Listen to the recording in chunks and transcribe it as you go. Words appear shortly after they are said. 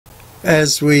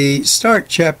As we start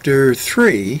chapter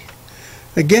 3,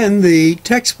 again, the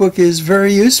textbook is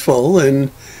very useful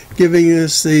in giving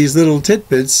us these little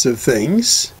tidbits of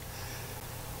things.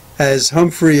 As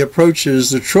Humphrey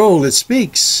approaches the troll that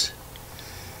speaks,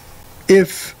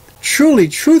 "If truly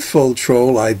truthful,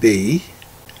 troll, I be,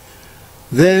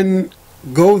 then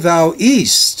go thou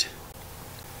east,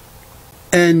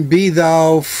 and be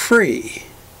thou free."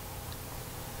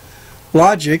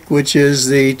 Logic, which is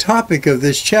the topic of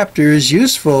this chapter, is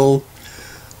useful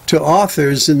to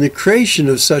authors in the creation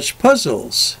of such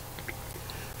puzzles,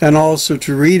 and also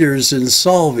to readers in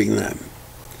solving them.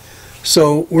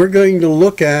 So we're going to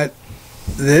look at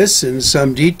this in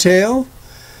some detail,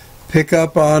 pick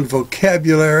up on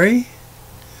vocabulary,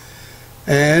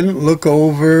 and look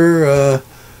over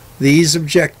these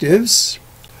objectives,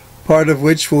 part of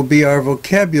which will be our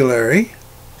vocabulary.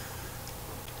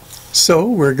 So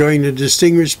we're going to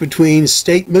distinguish between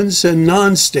statements and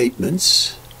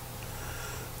non-statements,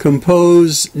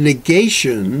 compose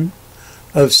negation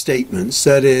of statements,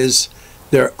 that is,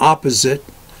 their opposite,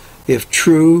 if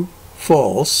true,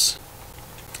 false,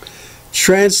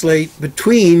 translate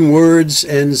between words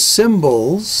and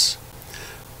symbols,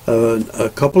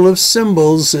 a couple of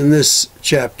symbols in this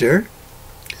chapter,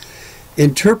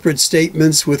 interpret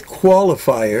statements with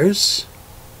qualifiers,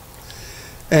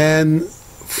 and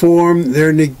form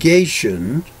their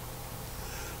negation.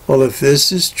 Well, if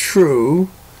this is true,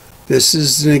 this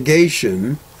is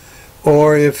negation,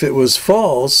 or if it was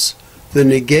false, the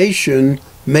negation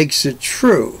makes it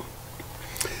true.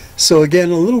 So again,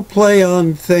 a little play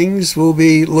on things we'll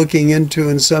be looking into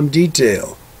in some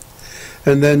detail.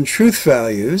 And then truth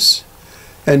values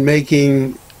and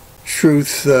making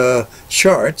truth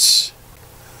charts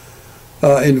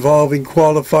involving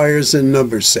qualifiers and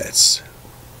number sets.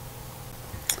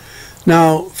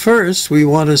 Now, first, we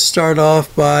want to start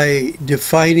off by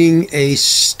defining a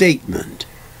statement.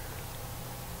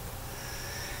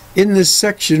 In this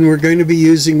section, we're going to be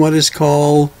using what is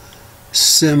called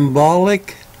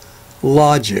symbolic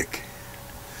logic,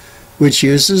 which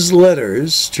uses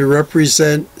letters to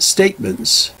represent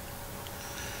statements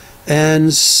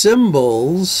and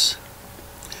symbols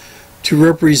to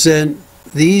represent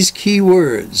these key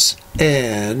words: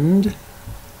 and,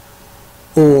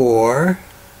 or,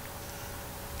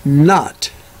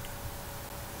 not.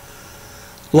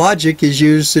 Logic is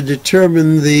used to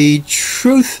determine the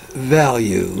truth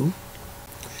value,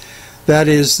 that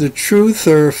is, the truth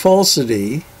or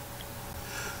falsity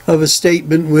of a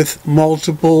statement with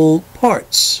multiple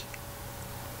parts.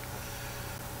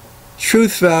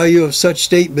 Truth value of such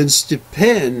statements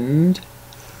depend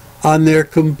on their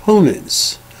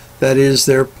components, that is,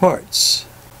 their parts.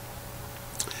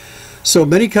 So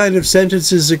many kinds of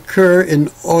sentences occur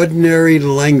in ordinary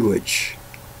language,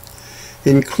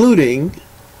 including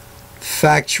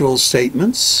factual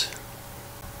statements,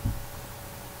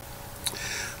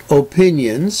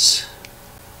 opinions,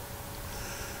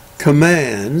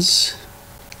 commands,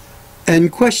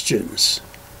 and questions.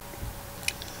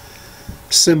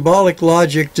 Symbolic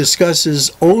logic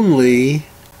discusses only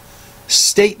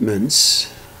statements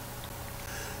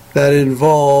that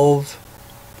involve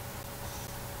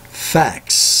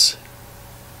facts.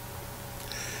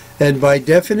 And by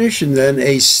definition, then,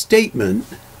 a statement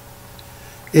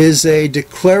is a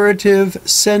declarative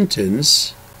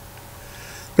sentence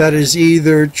that is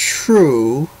either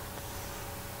true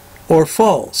or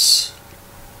false,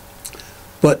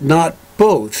 but not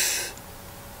both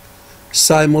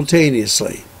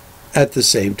simultaneously at the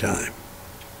same time.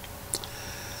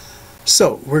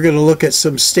 So, we're going to look at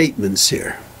some statements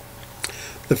here.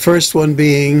 The first one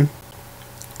being,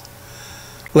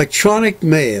 electronic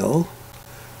mail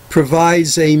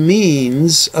provides a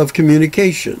means of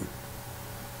communication.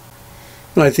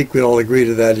 And I think we all agree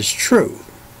to that is true.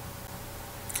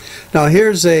 Now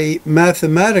here's a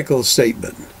mathematical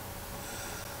statement.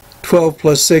 12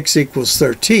 plus 6 equals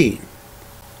 13.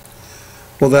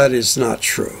 Well, that is not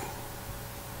true.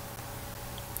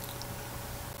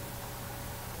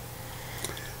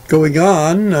 Going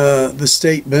on, the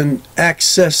statement,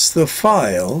 access the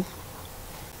file,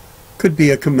 could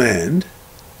be a command.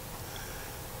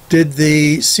 Did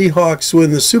the Seahawks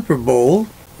win the Super Bowl?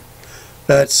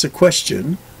 That's a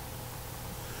question.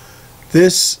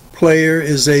 This player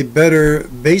is a better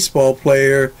baseball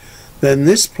player than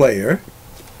this player.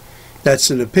 That's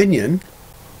an opinion.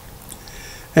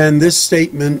 And this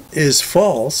statement is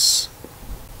false.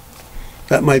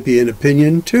 That might be an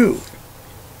opinion too.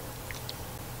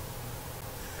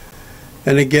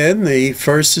 And again, the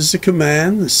first is a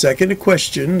command, the second a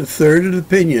question, the third an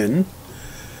opinion.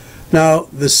 Now,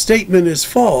 the statement is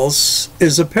false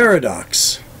is a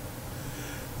paradox.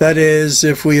 That is,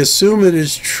 if we assume it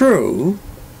is true,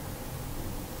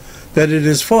 that it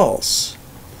is false.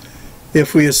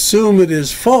 If we assume it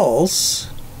is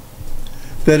false,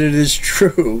 that it is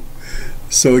true.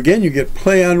 So again, you get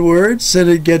play on words, and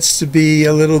it gets to be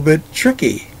a little bit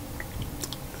tricky.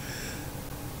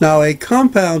 Now, a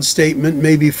compound statement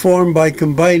may be formed by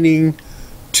combining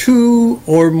two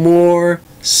or more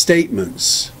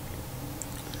statements.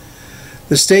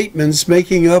 The statements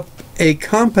making up a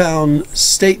compound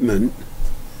statement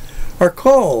are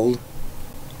called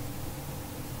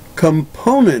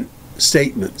component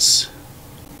statements.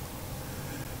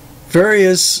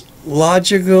 Various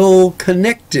logical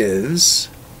connectives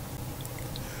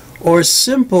or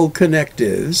simple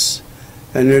connectives,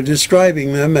 and they're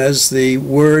describing them as the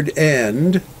word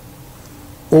and,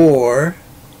 or,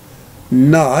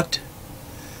 not,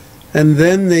 and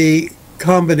then the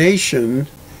combination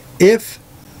if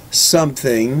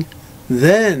something,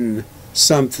 then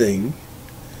something,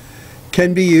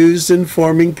 can be used in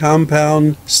forming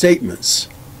compound statements.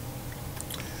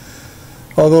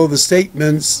 Although the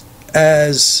statements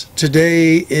as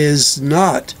today is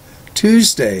not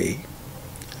Tuesday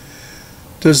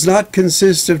does not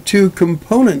consist of two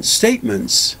component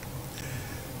statements,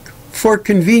 for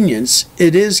convenience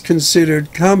it is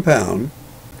considered compound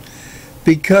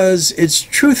because its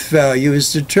truth value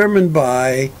is determined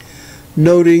by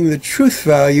noting the truth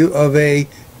value of a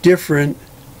different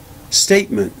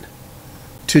statement.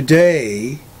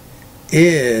 Today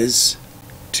is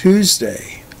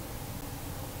Tuesday.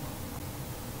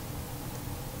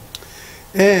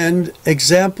 And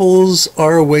examples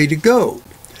are a way to go.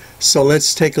 So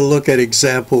let's take a look at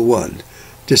example 1.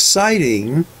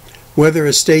 Deciding whether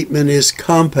a statement is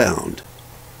compound.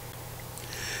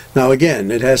 Now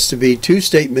again, it has to be two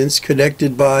statements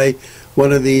connected by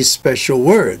one of these special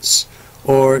words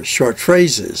or short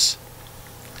phrases.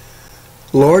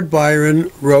 Lord Byron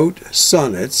wrote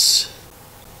sonnets,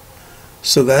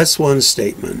 so that's one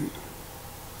statement.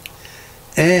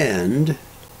 And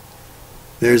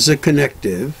there's a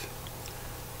connective.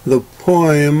 The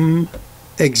poem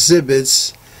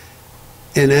exhibits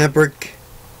an ambric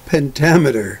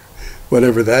pentameter,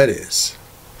 whatever that is.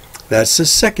 That's the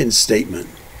second statement.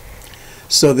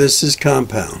 So this is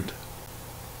compound.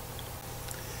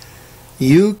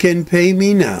 You can pay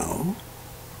me now.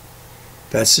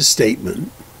 That's a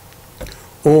statement.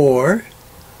 Or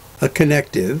a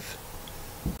connective.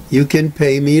 You can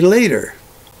pay me later.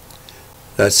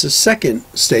 That's the second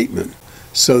statement.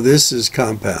 So this is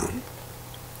compound.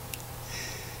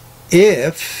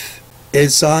 If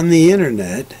it's on the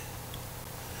internet,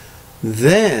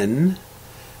 then,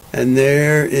 and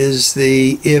there is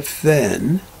the if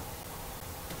then,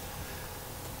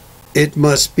 it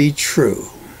must be true.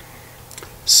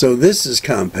 So this is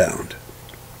compound.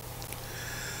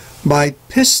 My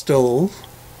pistol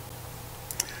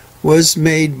was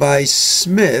made by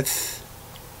Smith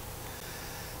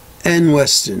and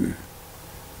Wesson,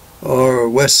 or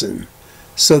Wesson.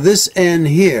 So this N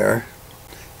here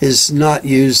is not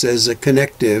used as a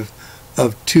connective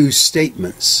of two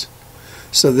statements.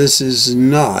 So this is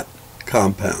not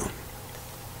compound.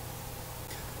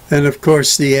 And of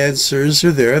course the answers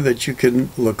are there that you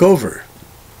can look over.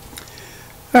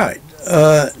 All right,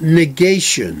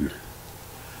 negation,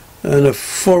 and a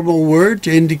formal word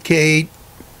to indicate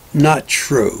not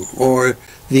true or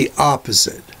the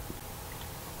opposite.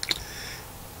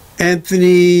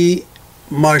 Anthony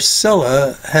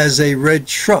Marcella has a red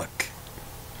truck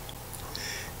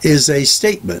is a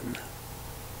statement.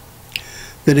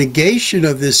 The negation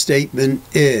of this statement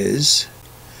is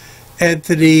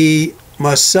Anthony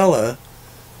Marcella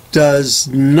does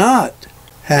not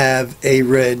have a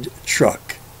red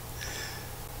truck.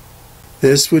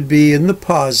 This would be in the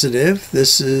positive.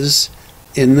 This is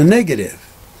in the negative.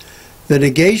 The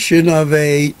negation of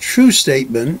a true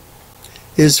statement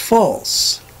is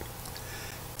false.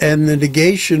 And the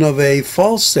negation of a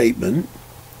false statement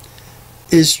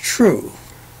is true.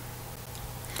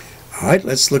 All right,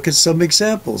 let's look at some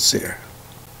examples here.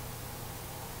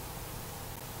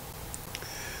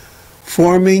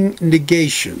 Forming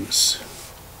negations.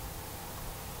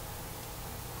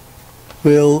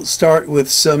 We'll start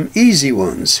with some easy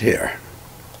ones here.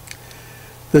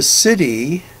 The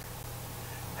city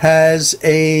has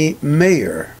a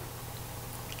mayor.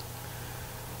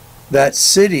 That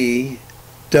city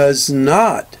does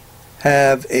not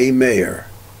have a mayor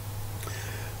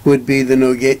would be the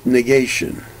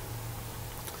negation.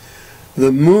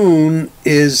 The moon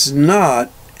is not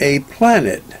a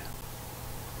planet.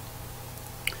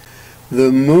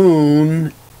 The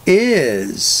moon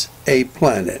is a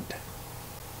planet.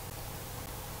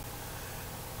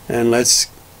 And let's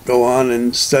go on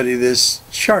and study this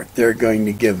chart they're going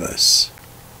to give us.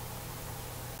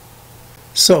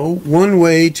 So, one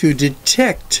way to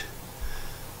detect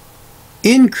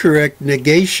incorrect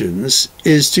negations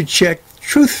is to check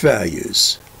truth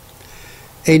values.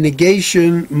 A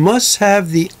negation must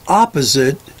have the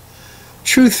opposite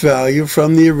truth value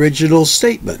from the original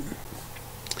statement.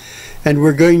 And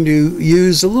we're going to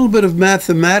use a little bit of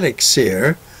mathematics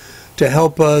here to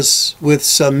help us with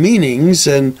some meanings,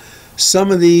 and some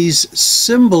of these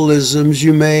symbolisms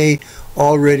you may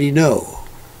already know.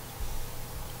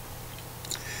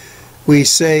 We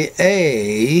say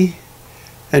A,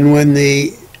 and when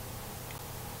the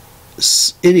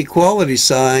inequality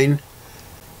sign,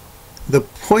 the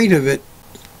point of it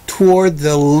toward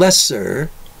the lesser,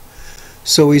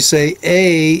 so we say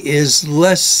A is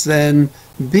less than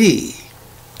B,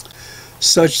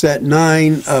 such that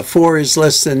 4 is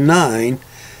less than 9,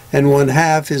 and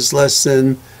 1/2 is less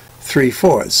than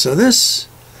 3/4. So this,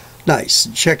 nice,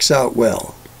 checks out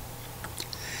well.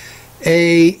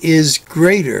 A is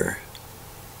greater.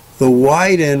 The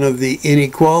wide end of the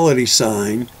inequality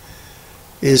sign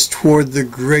is toward the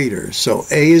greater. So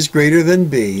A is greater than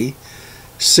B,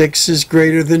 6 is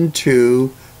greater than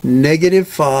 2,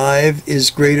 -5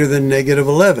 is greater than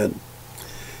 -11.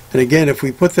 And again, if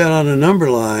we put that on a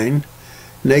number line,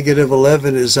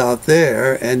 -11 is out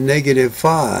there, and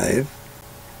 -5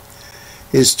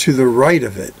 is to the right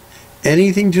of it.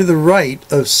 Anything to the right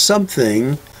of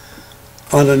something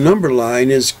on a number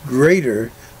line is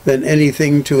greater than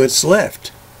anything to its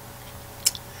left.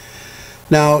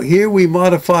 Now, here we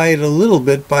modify it a little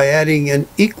bit by adding an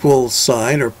equal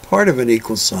sign, or part of an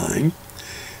equal sign.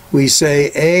 We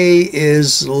say A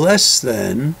is less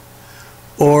than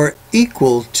or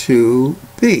equal to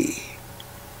B.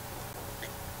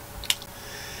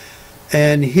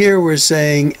 And here we're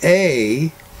saying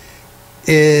A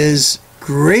is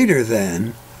greater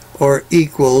than or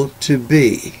equal to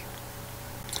B.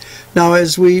 Now,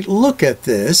 as we look at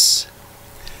this,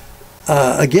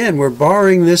 again, we're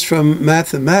borrowing this from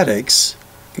mathematics,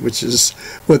 which is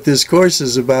what this course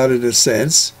is about in a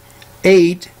sense.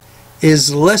 8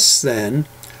 is less than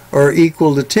or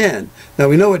equal to 10. Now,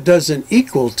 we know it doesn't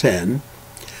equal 10,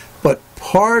 but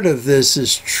part of this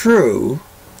is true,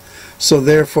 so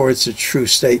therefore it's a true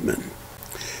statement.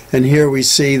 And here we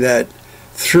see that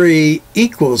 3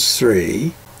 equals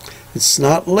 3. It's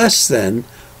not less than,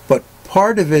 but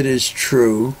part of it is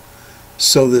true,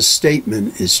 so the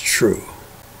statement is true.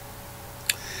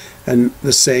 And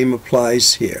the same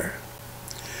applies here.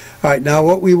 All right, now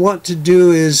what we want to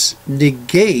do is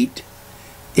negate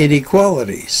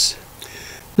inequalities.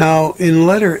 Now, in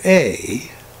letter A,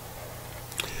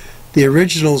 the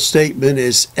original statement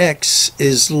is x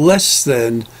is less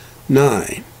than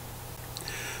 9.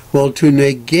 Well, to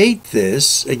negate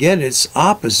this, again, it's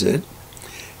opposite.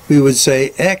 We would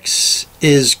say x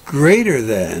is greater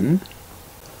than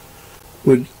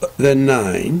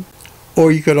 9,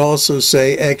 or you could also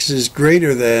say x is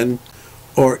greater than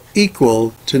or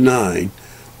equal to 9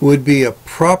 would be a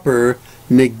proper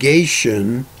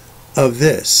negation of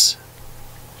this.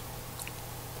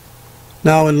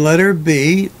 Now in letter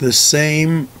B, the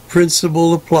same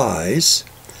principle applies.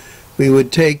 We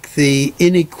would take the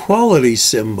inequality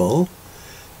symbol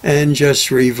and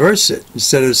just reverse it.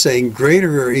 Instead of saying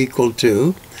greater or equal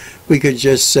to, we could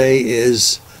just say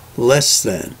is less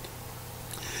than.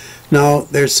 Now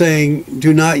they're saying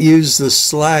do not use the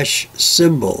slash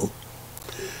symbol.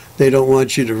 They don't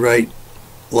want you to write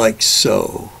like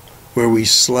so, where we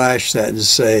slash that and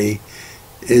say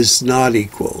is not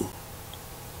equal.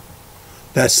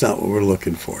 That's not what we're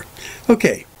looking for.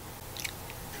 Okay.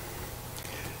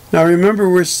 Now remember,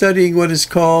 we're studying what is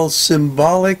called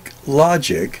symbolic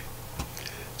logic,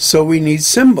 so we need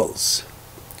symbols.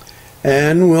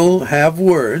 And we'll have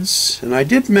words, and I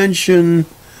did mention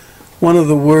one of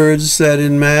the words that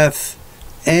in math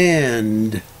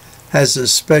and has a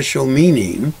special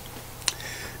meaning.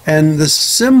 And the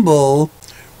symbol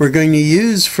we're going to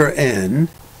use for n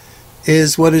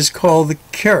is what is called the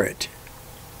caret,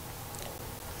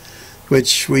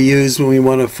 which we use when we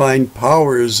want to find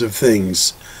powers of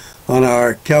things on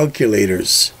our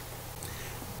calculators.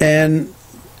 And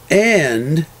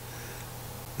the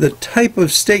type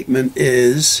of statement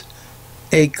is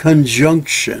a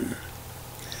conjunction.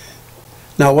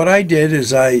 Now what I did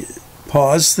is I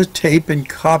paused the tape and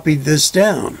copied this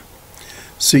down.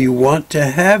 So you want to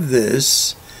have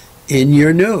this in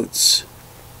your notes.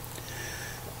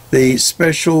 The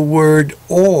special word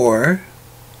or,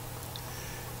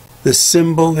 the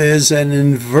symbol is an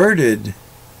inverted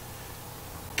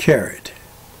caret,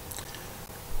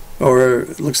 or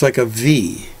it looks like a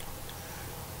V.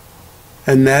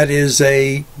 and that is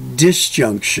a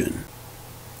disjunction.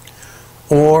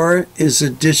 Or is a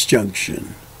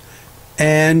disjunction,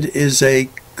 and is a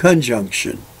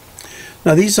conjunction.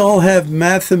 Now these all have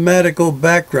mathematical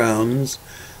backgrounds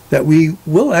that we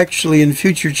will actually in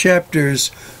future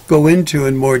chapters go into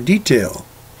in more detail.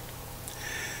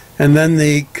 And then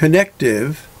the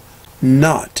connective,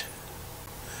 not.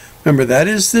 Remember, that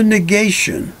is the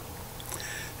negation,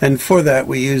 and for that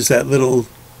we use that little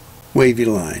wavy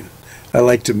line. I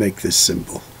like to make this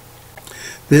symbol.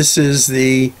 This is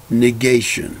the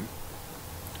negation.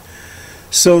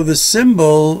 So the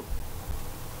symbol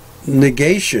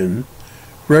negation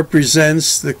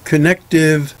represents the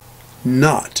connective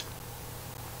not.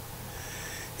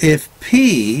 If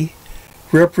P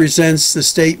represents the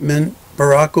statement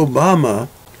Barack Obama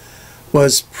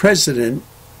was president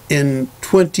in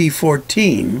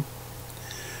 2014,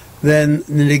 then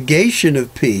the negation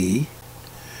of P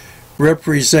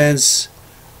represents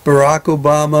Barack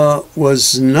Obama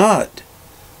was not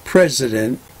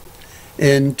president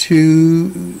in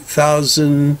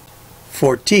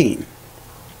 2014.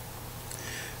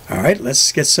 All right,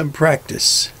 let's get some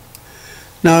practice.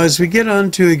 Now, as we get on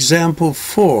to example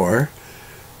 4,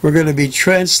 we're going to be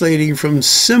translating from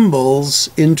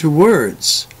symbols into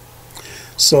words.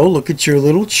 So look at your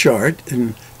little chart,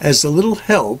 and as a little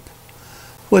help,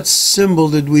 what symbol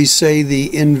did we say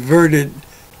the inverted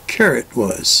caret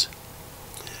was?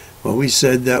 Well, we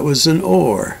said that was an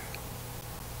or.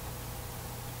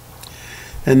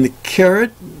 And the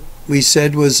caret, we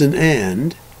said, was an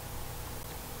and.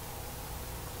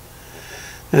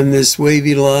 And this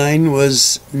wavy line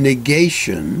was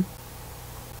negation.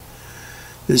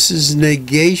 This is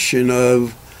negation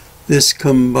of this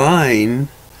combine,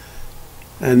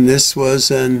 and this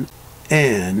was an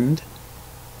and.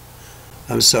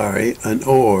 I'm sorry, an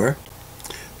or.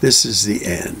 This is the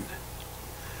and.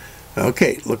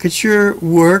 Okay, look at your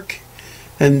work,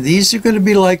 and these are going to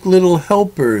be like little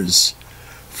helpers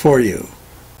for you.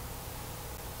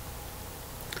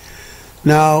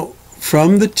 Now,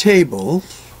 from the table,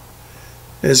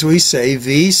 as we say,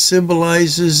 V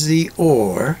symbolizes the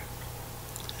or,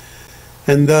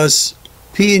 and thus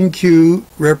P and Q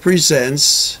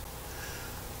represents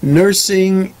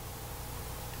nursing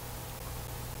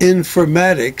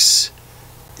informatics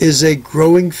is a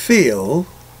growing field.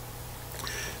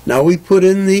 Now we put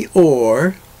in the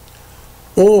or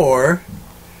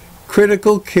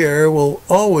critical care will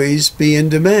always be in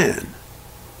demand.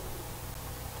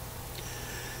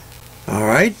 All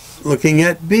right, looking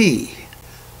at B,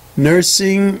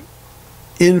 nursing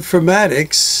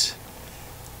informatics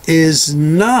is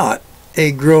not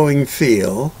a growing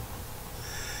field,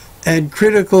 and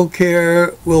critical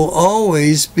care will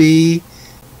always be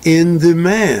in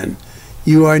demand.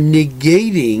 You are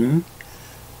negating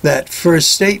that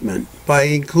first statement by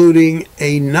including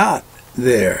a not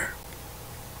there.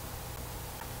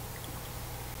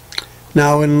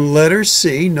 Now in letter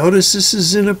C, notice this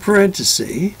is in a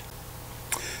parenthesis,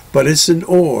 but it's an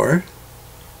or,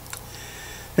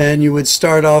 and you would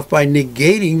start off by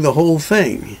negating the whole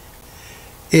thing.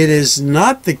 It is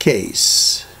not the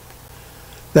case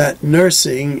that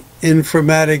nursing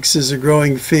informatics is a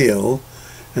growing field,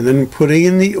 and then putting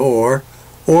in the or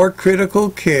critical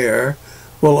care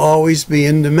will always be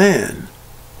in demand.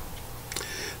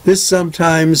 This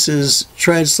sometimes is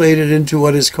translated into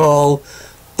what is called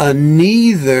a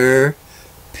neither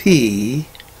P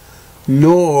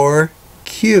nor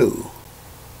Q.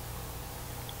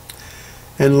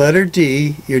 And letter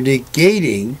D, you're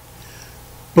negating,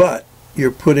 but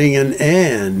you're putting an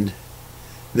and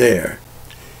there.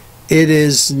 It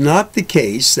is not the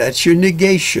case, that's your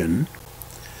negation,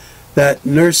 that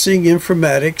nursing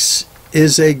informatics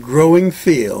is a growing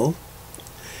field,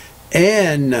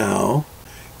 and now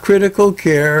critical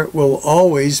care will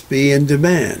always be in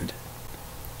demand.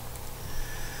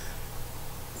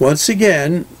 Once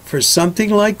again, for something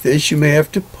like this, you may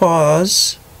have to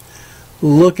pause,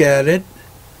 look at it,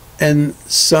 and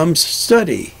some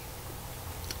study.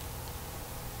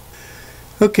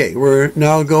 Okay, we're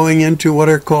now going into what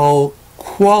are called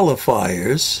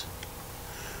qualifiers,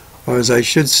 or as I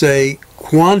should say,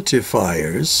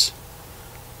 quantifiers.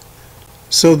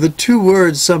 So the two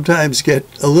words sometimes get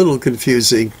a little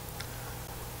confusing.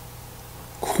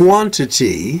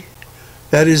 Quantity,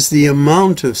 that is the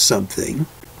amount of something,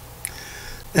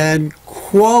 and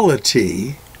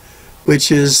quality,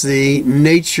 which is the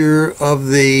nature of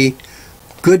the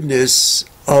goodness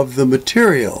of the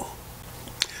material.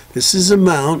 This is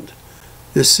amount,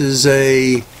 this is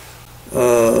a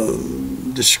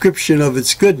description of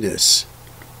its goodness.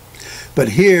 But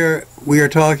here we are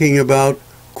talking about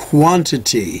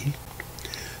quantity.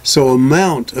 So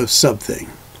amount of something.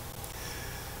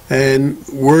 And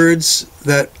words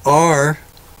that are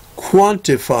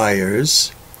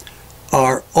quantifiers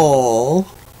are all,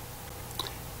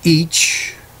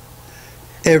 each,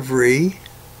 every,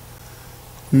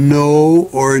 no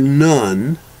or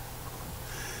none.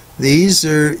 These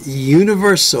are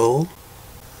universal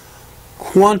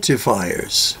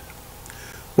quantifiers.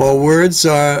 While words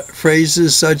are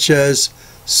phrases such as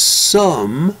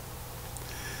some,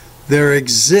 there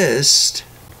exist,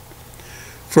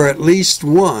 for at least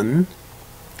one,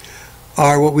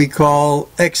 are what we call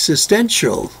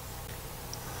existential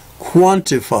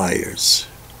quantifiers.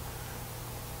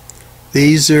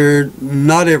 These are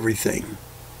not everything.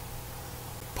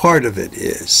 Part of it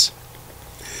is.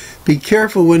 Be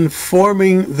careful when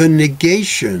forming the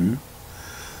negation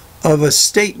of a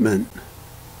statement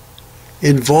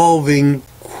involving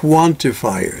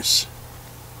quantifiers.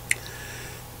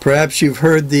 Perhaps you've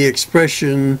heard the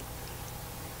expression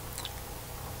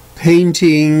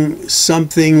painting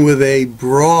something with a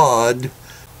broad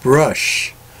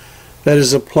brush. That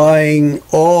is applying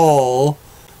all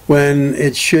when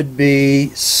it should be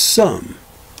some.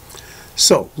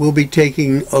 So we'll be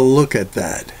taking a look at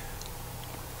that.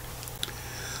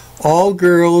 All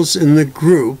girls in the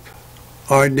group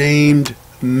are named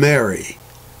Mary.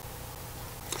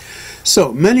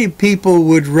 So many people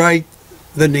would write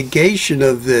the negation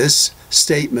of this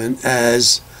statement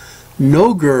as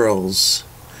no girls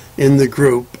in the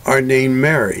group are named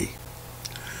Mary,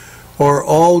 or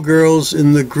all girls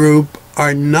in the group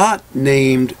are not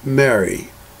named Mary.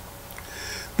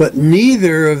 But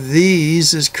neither of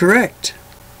these is correct.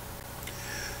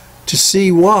 To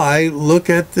see why, look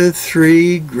at the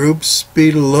three groups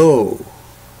below.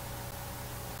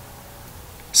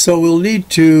 So we'll need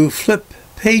to flip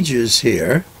pages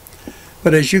here,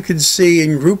 but as you can see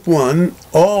in group 1,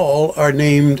 all are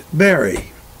named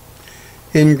Mary.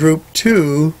 In group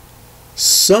 2,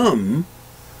 some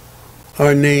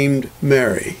are named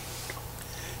Mary.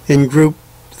 In group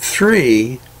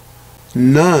 3,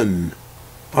 none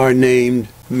are named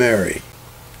Mary.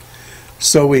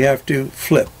 So we have to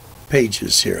flip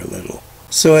pages here a little.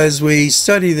 So as we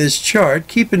study this chart,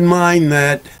 keep in mind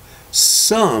that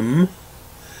some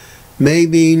may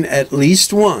mean at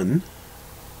least one,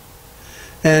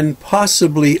 and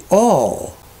possibly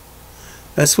all.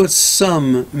 That's what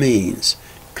some means.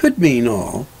 Could mean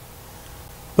all,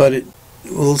 but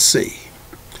we'll see.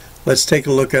 Let's take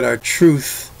a look at our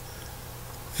truth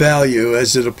value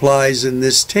as it applies in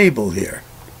this table here.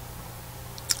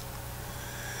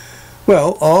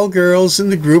 Well, all girls in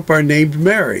the group are named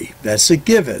Mary. That's a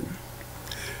given.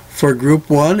 For group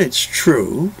 1, it's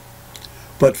true,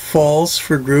 but false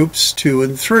for groups 2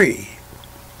 and 3.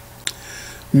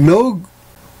 No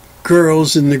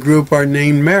girls in the group are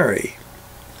named Mary.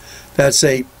 That's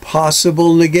a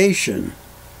possible negation.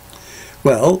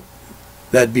 Well,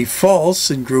 that'd be false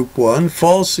in group 1,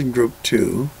 false in group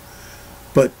 2,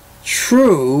 but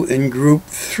true in group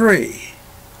 3.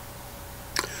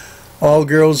 All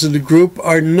girls in the group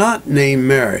are not named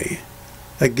Mary.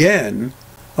 Again,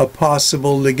 a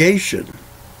possible negation.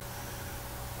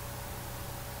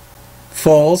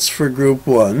 False for group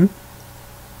 1,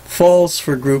 false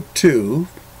for group 2,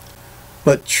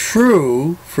 but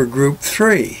true for group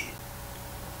 3.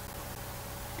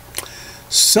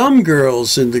 Some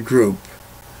girls in the group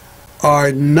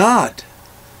are not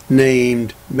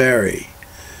named Mary.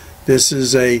 This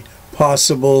is a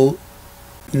possible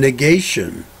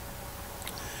negation.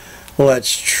 Well,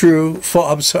 that's true.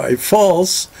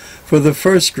 False for the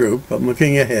first group. I'm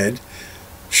looking ahead.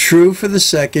 True for the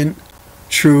second.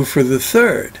 True for the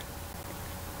third.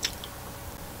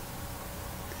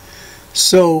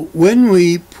 So when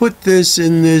we put this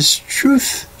in this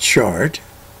truth chart,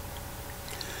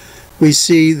 we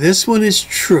see this one is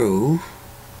true,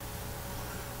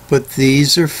 but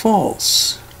these are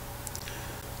false.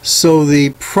 So the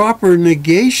proper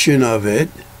negation of it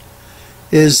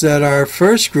is that our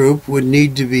first group would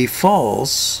need to be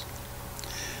false,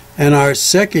 and our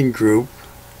second group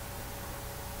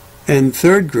and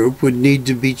third group would need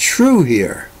to be true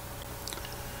here.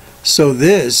 So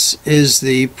this is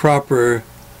the proper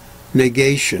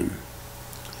negation.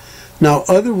 Now,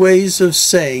 other ways of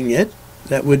saying it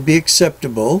that would be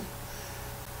acceptable,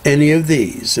 any of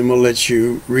these, and we'll let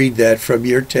you read that from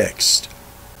your text.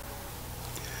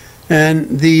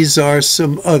 And these are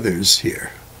some others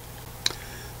here.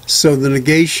 So the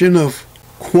negation of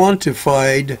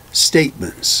quantified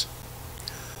statements.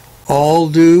 All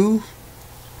do,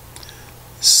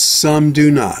 some do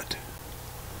not.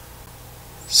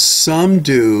 Some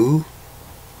do,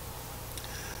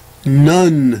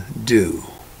 none do.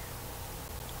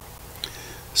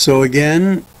 So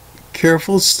again,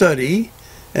 careful study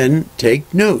and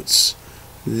take notes.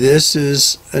 This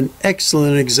is an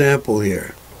excellent example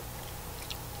here.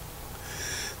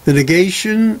 The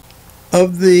negation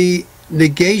of a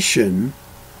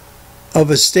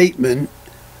statement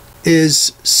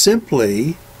is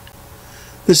simply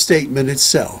the statement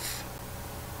itself.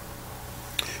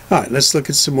 All right, let's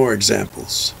look at some more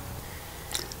examples.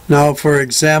 Now for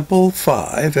example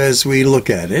 5, as we look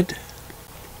at it,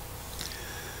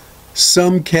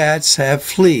 some cats have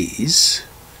fleas.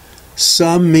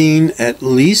 Some mean at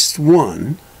least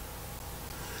one.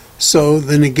 So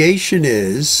the negation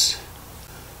is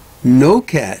no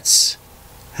cats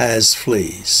has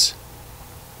fleas.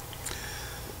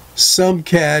 Some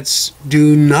cats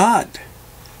do not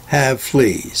have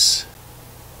fleas.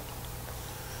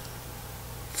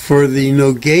 For the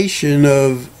negation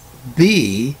of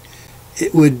B,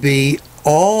 it would be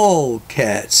all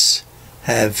cats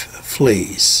have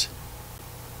fleas.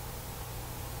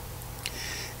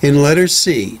 In letter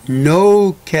C,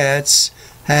 no cats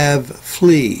have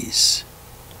fleas.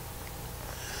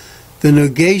 The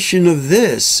negation of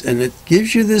this, and it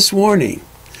gives you this warning,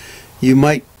 you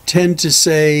might tend to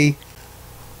say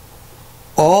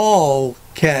all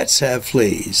cats have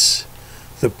fleas.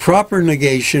 The proper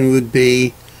negation would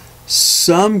be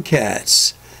some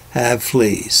cats have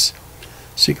fleas.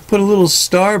 So you can put a little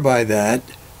star by that.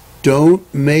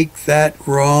 Don't make that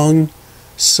wrong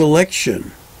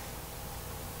selection.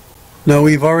 Now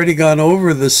we've already gone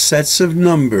over the sets of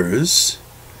numbers,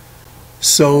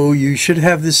 so you should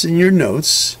have this in your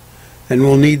notes, and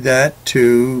we'll need that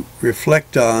to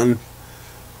reflect on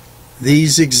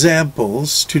these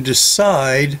examples to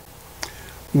decide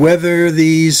whether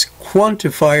these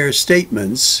quantifier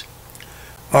statements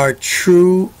are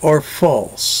true or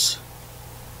false.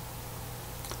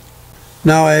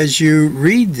 Now as you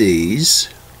read these,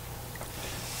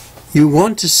 you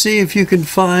want to see if you can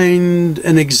find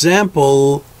an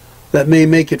example that may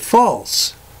make it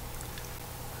false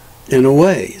in a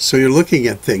way. So you're looking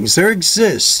at things. There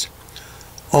exists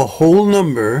a whole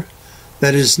number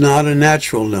that is not a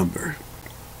natural number.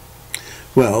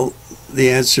 Well, the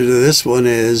answer to this one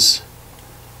is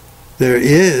there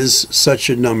is such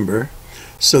a number,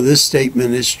 so this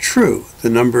statement is true. The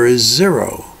number is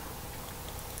 0.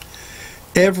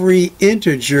 Every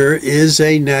integer is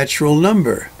a natural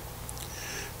number.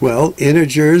 Well,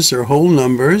 integers are whole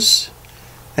numbers,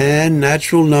 and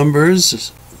natural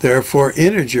numbers, therefore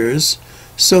integers,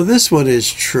 so this one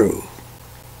is true.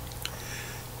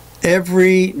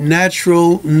 Every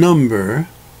natural number,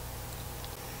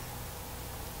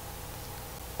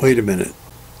 wait a minute.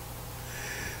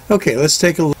 Okay, let's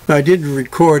take a look. I didn't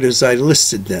record as I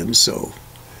listed them, so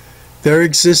there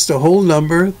exists a whole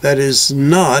number that is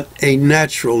not a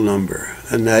natural number,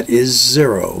 and that is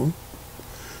 0.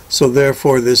 So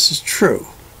therefore this is true.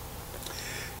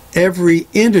 Every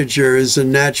integer is a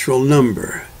natural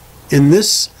number. In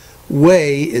this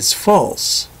way it's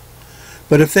false.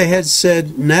 But if they had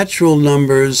said natural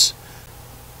numbers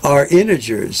are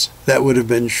integers, that would have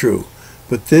been true.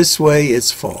 But this way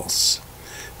it's false.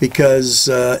 Because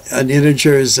an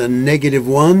integer is a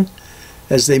 -1,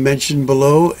 as they mentioned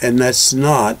below, and that's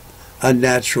not a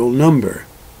natural number.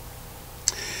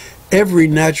 Every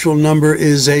natural number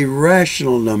is a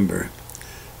rational number.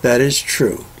 That is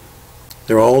true.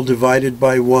 They're all divided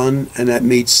by 1, and that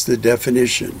meets the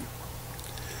definition.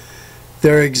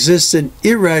 There exists an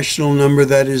irrational number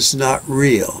that is not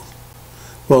real.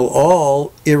 Well,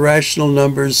 all irrational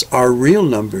numbers are real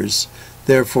numbers,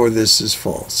 therefore this is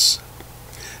false.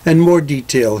 And more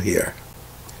detail here.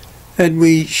 And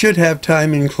we should have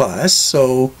time in class,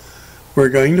 so we're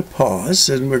going to pause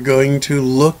and we're going to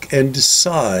look and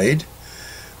decide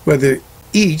whether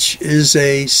each is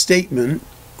a statement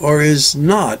or is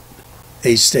not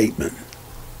a statement,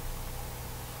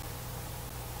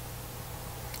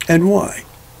 and why.